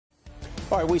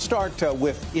All right, we start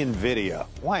with Nvidia.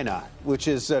 Why not? Which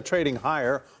is trading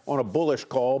higher on a bullish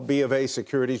call. BofA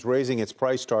Securities raising its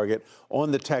price target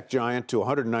on the tech giant to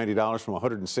 $190 from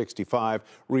 $165,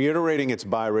 reiterating its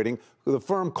buy rating. The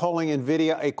firm calling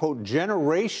Nvidia a, quote,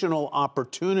 generational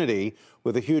opportunity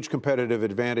with a huge competitive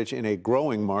advantage in a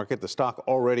growing market. The stock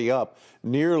already up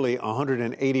nearly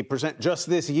 180% just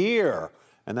this year.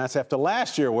 And that's after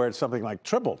last year where it's something like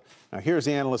tripled. Now, here's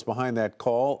the analyst behind that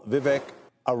call, Vivek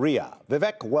Arya.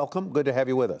 Vivek, welcome. Good to have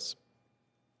you with us.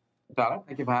 Tyler,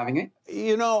 thank you for having me.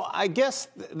 You know, I guess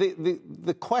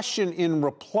the question in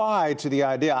reply to the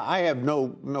idea, I have no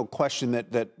question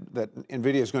that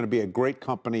Nvidia is going to be a great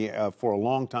company for a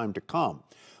long time to come.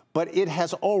 But it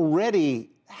has already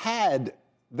had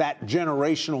that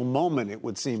generational moment, it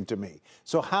would seem to me.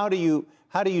 So how do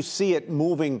you see it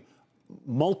moving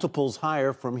multiples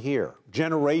higher from here,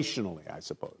 generationally, I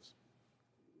suppose?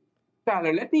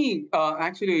 Tyler, let me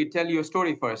actually tell you a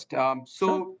story first.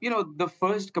 Sure. You know, the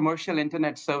first commercial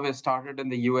internet service started in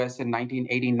the US in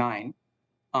 1989.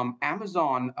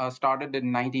 Amazon started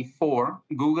in 94,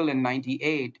 Google in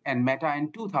 98, and Meta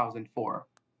in 2004.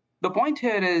 The point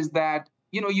here is that,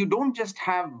 you know, you don't just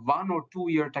have 1 or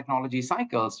 2 year technology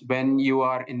cycles when you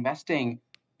are investing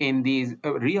in these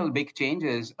real big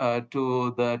changes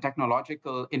to the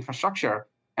technological infrastructure.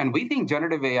 And we think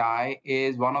generative AI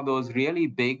is one of those really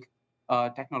big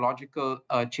technological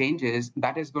changes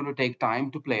that is going to take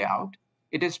time to play out.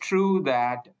 It is true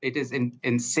that it is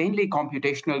insanely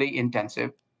computationally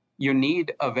intensive. You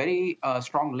need a very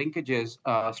strong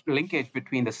linkage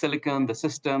between the silicon, the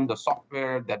system, the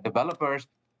software, the developers.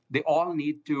 They all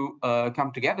need to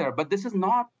come together. But this is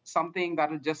not something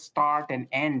that will just start and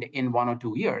end in 1 or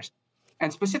 2 years.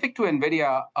 And specific to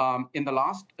NVIDIA, in the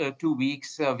last 2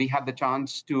 weeks, we had the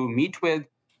chance to meet with,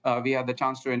 we had the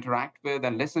chance to interact with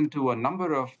and listen to a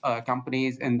number of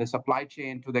companies in the supply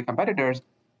chain to their competitors.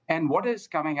 And what is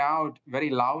coming out very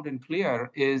loud and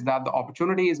clear is that the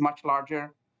opportunity is much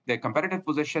larger, their competitive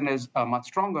position is much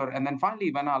stronger. And then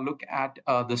finally, when I look at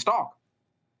the stock,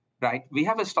 right, we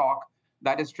have a stock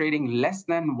that is trading less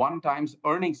than 1 times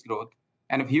earnings growth.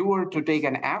 And if you were to take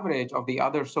an average of the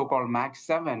other so-called Max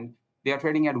 7, they are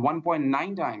trading at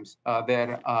 1.9 times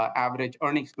their average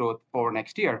earnings growth for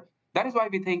next year. That is why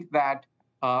we think that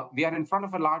we are in front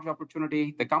of a large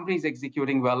opportunity. The company is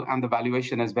executing well, and the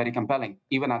valuation is very compelling,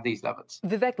 even at these levels.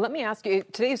 Vivek, let me ask you,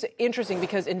 today's interesting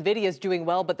because NVIDIA is doing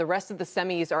well, but the rest of the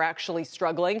semis are actually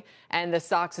struggling, and the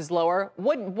stocks is lower.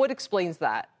 What explains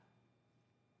that?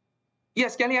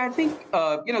 Yes, Kelly, I think,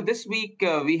 you know, this week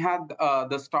we had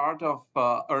the start of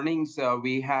earnings.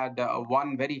 We had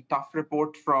one very tough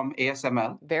report from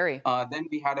ASML. Then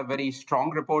we had a very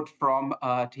strong report from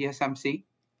TSMC.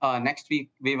 Next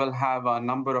week, we will have a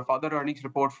number of other earnings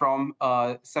reports from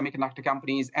semiconductor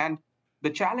companies. And the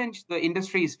challenge the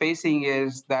industry is facing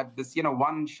is that this, you know,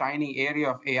 one shiny area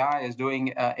of AI is doing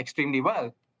extremely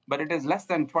well, but it is less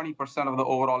than 20% of the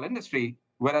overall industry,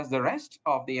 whereas the rest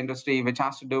of the industry, which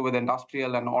has to do with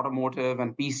industrial and automotive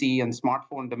and PC and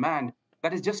smartphone demand,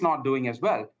 that is just not doing as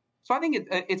well. So I think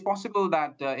it's possible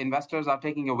that investors are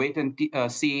taking a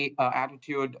wait-and-see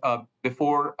attitude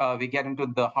before we get into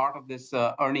the heart of this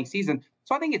earnings season.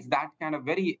 So I think it's that kind of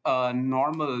very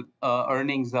normal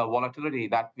earnings volatility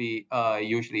that we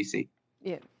usually see.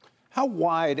 Yeah. How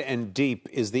wide and deep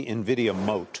is the Nvidia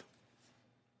moat?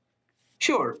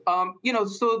 Sure. You know,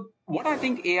 so what I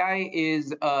think AI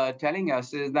is telling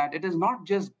us is that it is not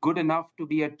just good enough to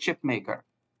be a chip maker,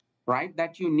 right?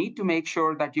 That you need to make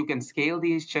sure that you can scale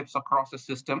these chips across a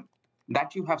system,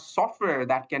 that you have software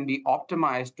that can be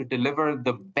optimized to deliver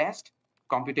the best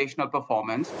computational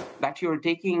performance, that you're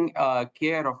taking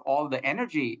care of all the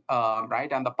energy, right,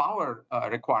 and the power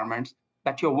requirements,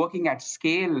 that you're working at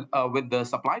scale with the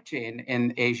supply chain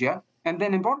in Asia. And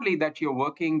then importantly, that you're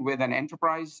working with an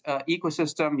enterprise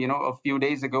ecosystem. You know, a few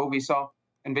days ago, we saw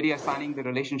NVIDIA signing the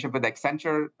relationship with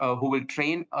Accenture, who will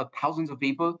train thousands of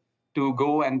people to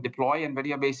go and deploy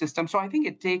NVIDIA-based systems. So I think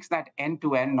it takes that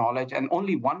end-to-end knowledge, and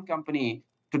only one company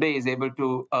today is able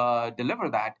to deliver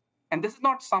that. And this is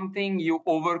not something you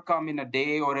overcome in a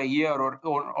day or a year or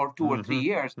 2 or 3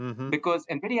 years, because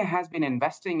NVIDIA has been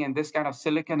investing in this kind of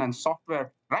silicon and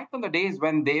software right from the days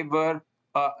when they were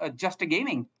just a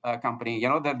gaming company. You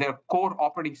know, their core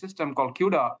operating system called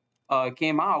CUDA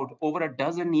came out over a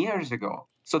dozen years ago.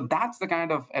 So that's the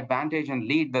kind of advantage and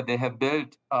lead that they have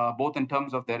built, both in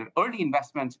terms of their early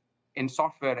investments in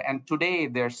software and today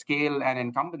their scale and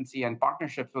incumbency and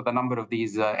partnerships with a number of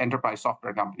these enterprise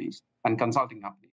software companies and consulting companies.